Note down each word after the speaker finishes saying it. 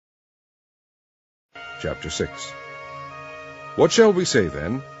Chapter 6. What shall we say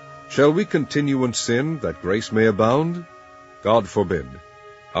then? Shall we continue in sin, that grace may abound? God forbid.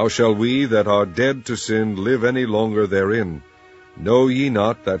 How shall we that are dead to sin live any longer therein? Know ye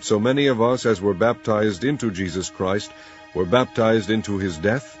not that so many of us as were baptized into Jesus Christ were baptized into his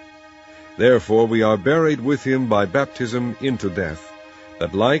death? Therefore we are buried with him by baptism into death,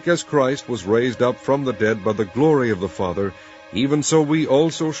 that like as Christ was raised up from the dead by the glory of the Father, even so we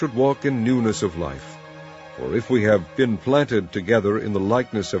also should walk in newness of life. For if we have been planted together in the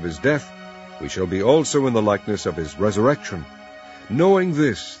likeness of his death, we shall be also in the likeness of his resurrection. Knowing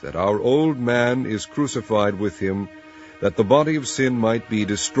this, that our old man is crucified with him, that the body of sin might be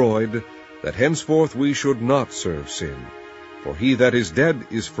destroyed, that henceforth we should not serve sin. For he that is dead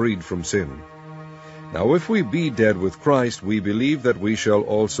is freed from sin. Now if we be dead with Christ, we believe that we shall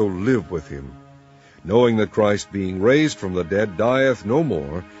also live with him. Knowing that Christ, being raised from the dead, dieth no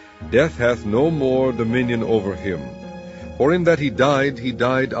more, death hath no more dominion over him. For in that he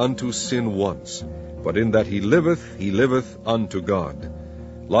died unto sin once, but in that he liveth unto God.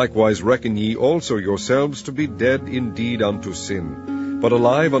 Likewise reckon ye also yourselves to be dead indeed unto sin, but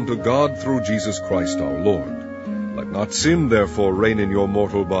alive unto God through Jesus Christ our Lord. Let not sin therefore reign in your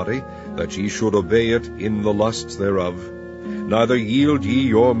mortal body, that ye should obey it in the lusts thereof. Neither yield ye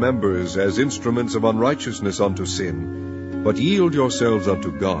your members as instruments of unrighteousness unto sin, but yield yourselves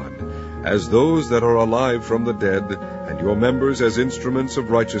unto God, as those that are alive from the dead, and your members as instruments of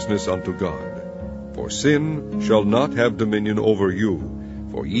righteousness unto God. For sin shall not have dominion over you,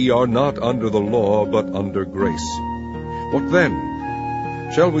 for ye are not under the law, but under grace. What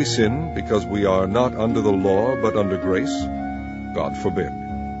then? Shall we sin, because we are not under the law, but under grace? God forbid.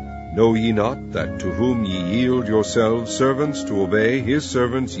 Know ye not that to whom ye yield yourselves servants to obey, his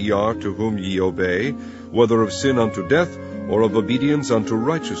servants ye are to whom ye obey, whether of sin unto death, or of obedience unto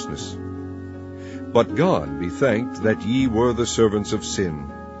righteousness? But God be thanked that ye were the servants of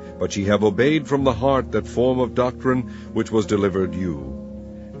sin, but ye have obeyed from the heart that form of doctrine which was delivered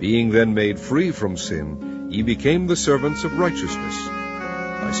you. Being then made free from sin, ye became the servants of righteousness.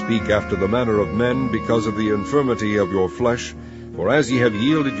 I speak after the manner of men, because of the infirmity of your flesh. For as ye have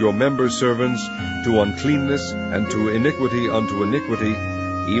yielded your members servants to uncleanness, and to iniquity unto iniquity,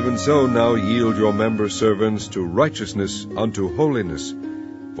 even so now yield your members servants to righteousness unto holiness.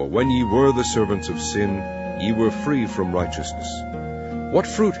 For when ye were the servants of sin, ye were free from righteousness. What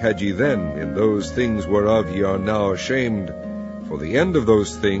fruit had ye then in those things whereof ye are now ashamed? For the end of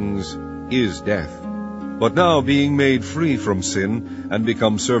those things is death. But now, being made free from sin, and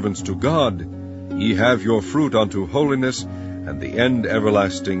become servants to God, ye have your fruit unto holiness, and the end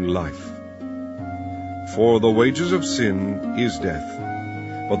everlasting life. For the wages of sin is death,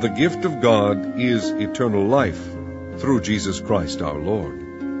 but the gift of God is eternal life, through Jesus Christ our Lord.